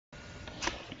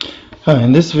Hi,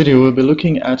 in this video we'll be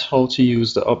looking at how to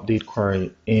use the update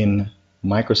query in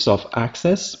Microsoft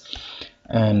Access,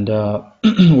 and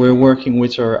we're working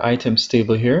with our items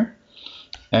table here,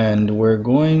 and we're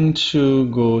going to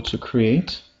go to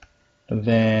create,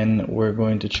 then we're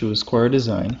going to choose query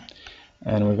design,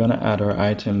 and we're going to add our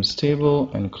items table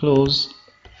and close.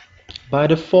 By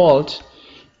default,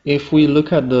 if we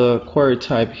look at the query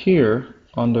type here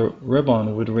on the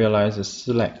ribbon, we'd realize is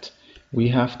select. We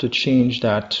have to change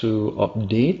that to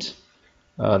update.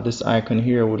 This icon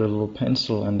here with a little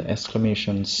pencil and the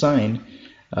exclamation sign.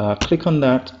 Click on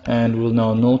that and we'll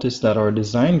now notice that our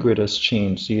design grid has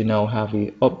changed. So you now have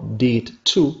a update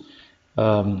to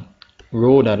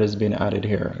row that has been added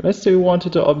here. Let's say we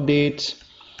wanted to update,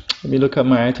 let me look at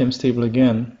my items table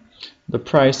again, the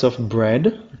price of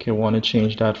bread. Okay, want to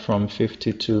change that from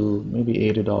 $50 to maybe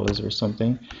 $80 or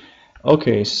something.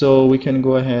 Okay, so we can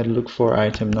go ahead, look for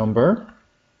item number,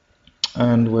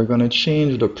 and we're going to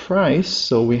change the price,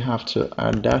 so we have to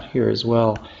add that here as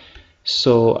well.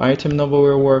 So item number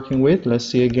we're working with, let's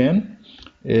see again,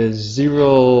 is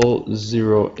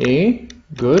 00A.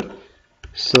 Good.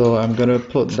 So I'm going to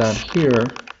put that here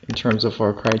in terms of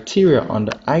our criteria on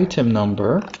the item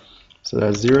number. So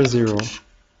that's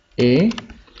 00A,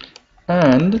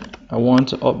 and I want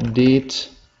to update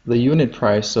the unit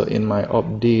price. So in my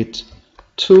update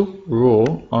to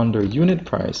row under unit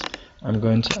price, I'm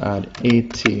going to add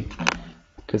 80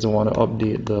 because I want to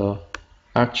update the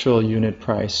actual unit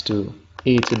price to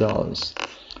 $80.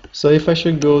 So if I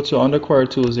should go to under query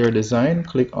tools here, design,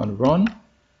 click on run,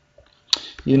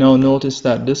 you now notice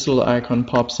that this little icon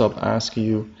pops up asking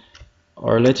you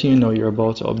or letting you know you're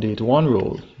about to update one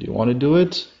row. Do you want to do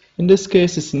it? In this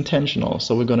case, it's intentional,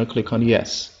 so we're going to click on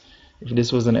yes. If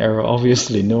this was an error,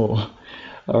 obviously no.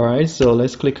 Alright, so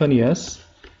let's click on yes,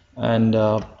 and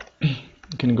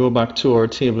you can go back to our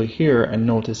table here and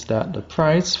notice that the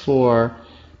price for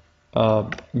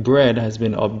bread has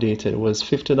been updated. It was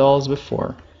 $50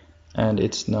 before, and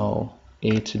it's now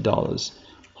 $80.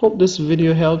 Hope this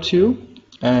video helped you,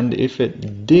 and if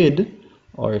it did,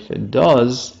 or if it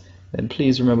does, then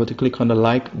please remember to click on the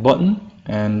like button,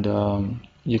 and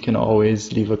you can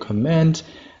always leave a comment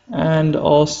and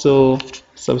also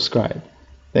subscribe.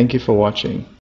 Thank you for watching.